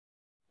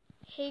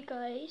Hey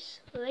guys,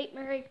 late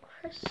Merry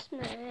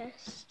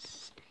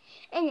Christmas.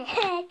 And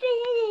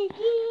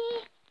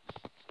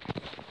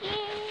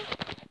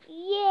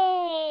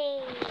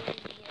yay!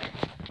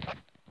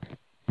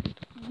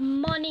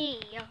 Money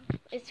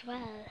as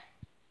well.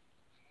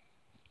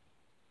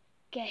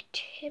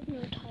 Get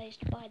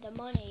hypnotized by the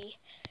money.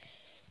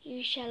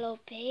 You shall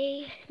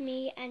obey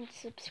me and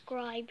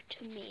subscribe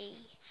to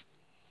me.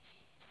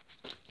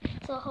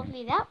 So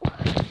hopefully that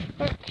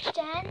works,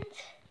 and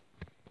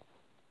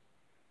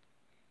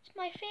it's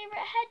my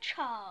favorite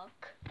hedgehog.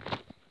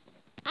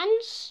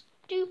 And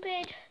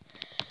stupid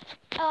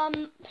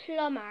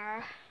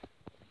plumber.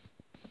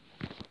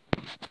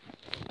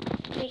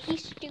 Yeah,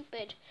 he's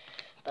stupid.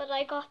 But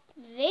I got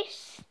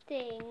this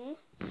thing.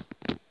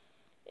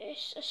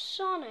 It's a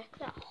Sonic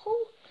that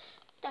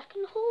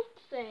can hold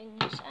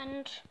things,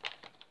 and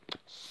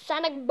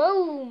Sonic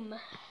Boom,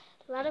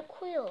 let it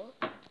quill,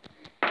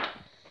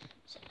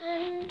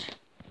 and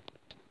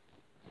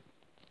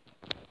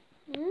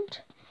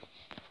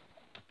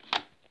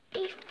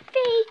a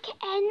fake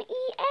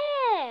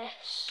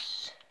NES.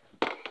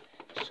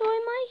 So I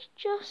might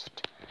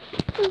just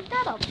boot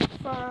that up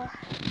for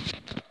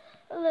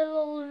a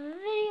little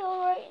video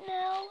right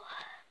now,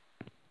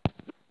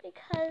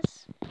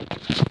 because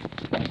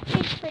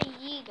it's for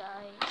you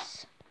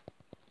guys.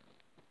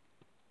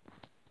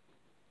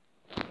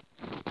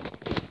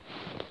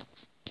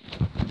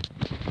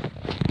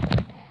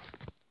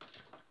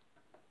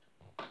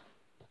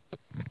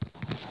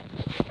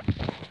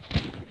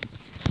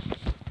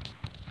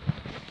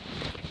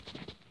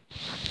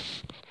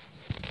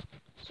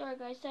 Sorry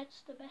guys,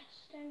 that's the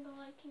best angle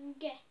I can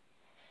get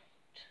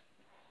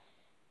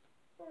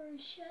for a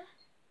shot.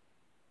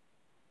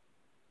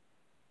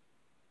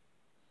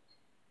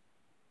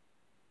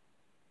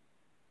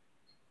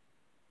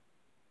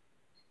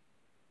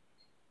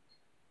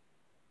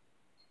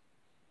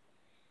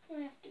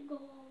 I have to go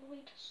all the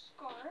way to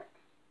start.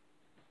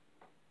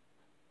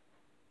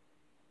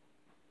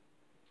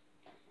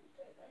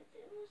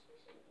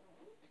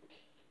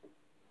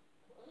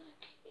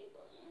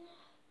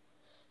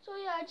 So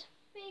yeah, it's a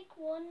fake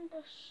one,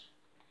 but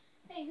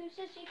hey, who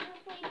says you can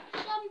play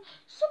some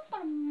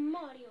Super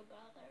Mario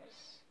Brothers?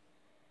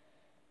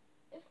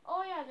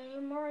 Oh yeah, there's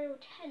a Mario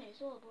 10 as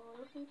well, but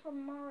we're looking for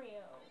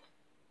Mario,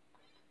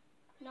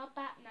 not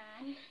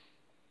Batman.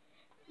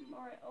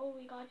 Mario. Oh,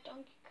 we got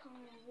Donkey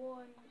Kong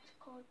 1. It's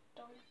called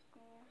Donkey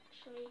Kong,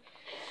 actually.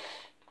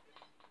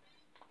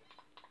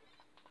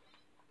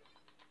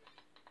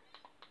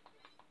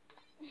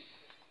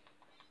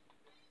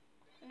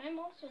 And I'm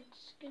also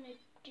just gonna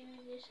do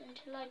this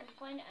until I can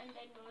find it, and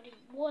then already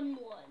won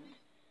one.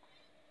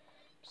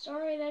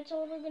 Sorry, that's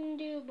all we're gonna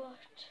do, but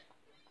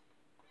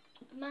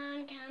a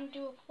man can't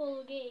do a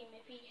full game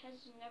if he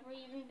has never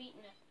even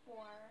beaten it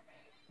before.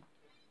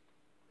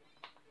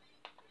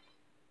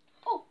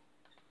 Oh!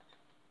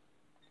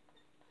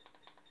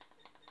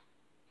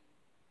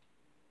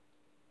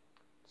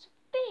 It's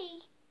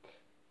fake,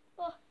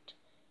 but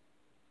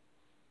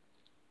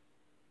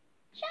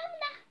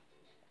Shamna!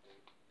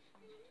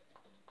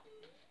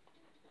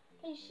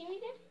 Can you see me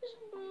there? This is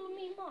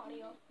me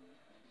Mario.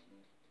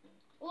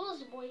 Oh,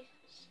 those boys.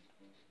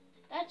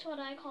 That's what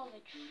I call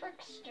the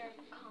trickster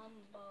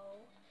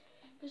combo.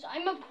 Because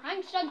I'm a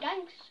prankster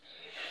gangster.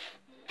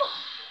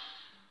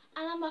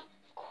 And I'm a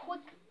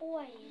quick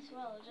boy as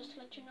well, just to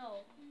let you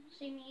know.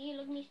 See me,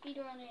 look at me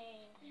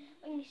speedrunning.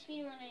 Look at me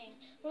speedrunning.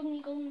 Look at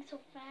me going so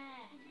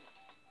fast.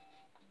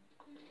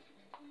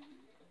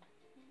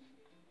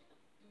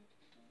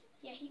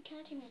 Yeah, he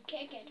can't even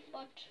kick it,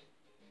 but...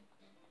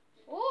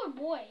 Oh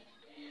boy.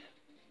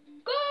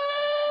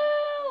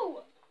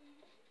 Go!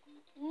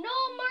 No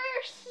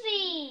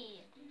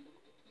mercy!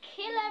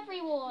 Kill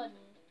everyone.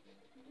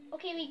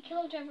 Okay, we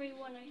killed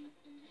everyone.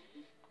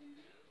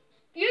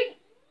 Yeet!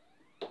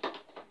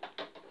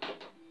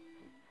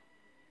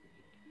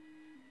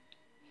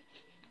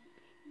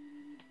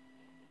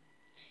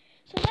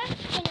 So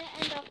that's gonna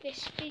end off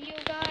this video,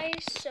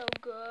 guys. So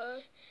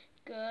good.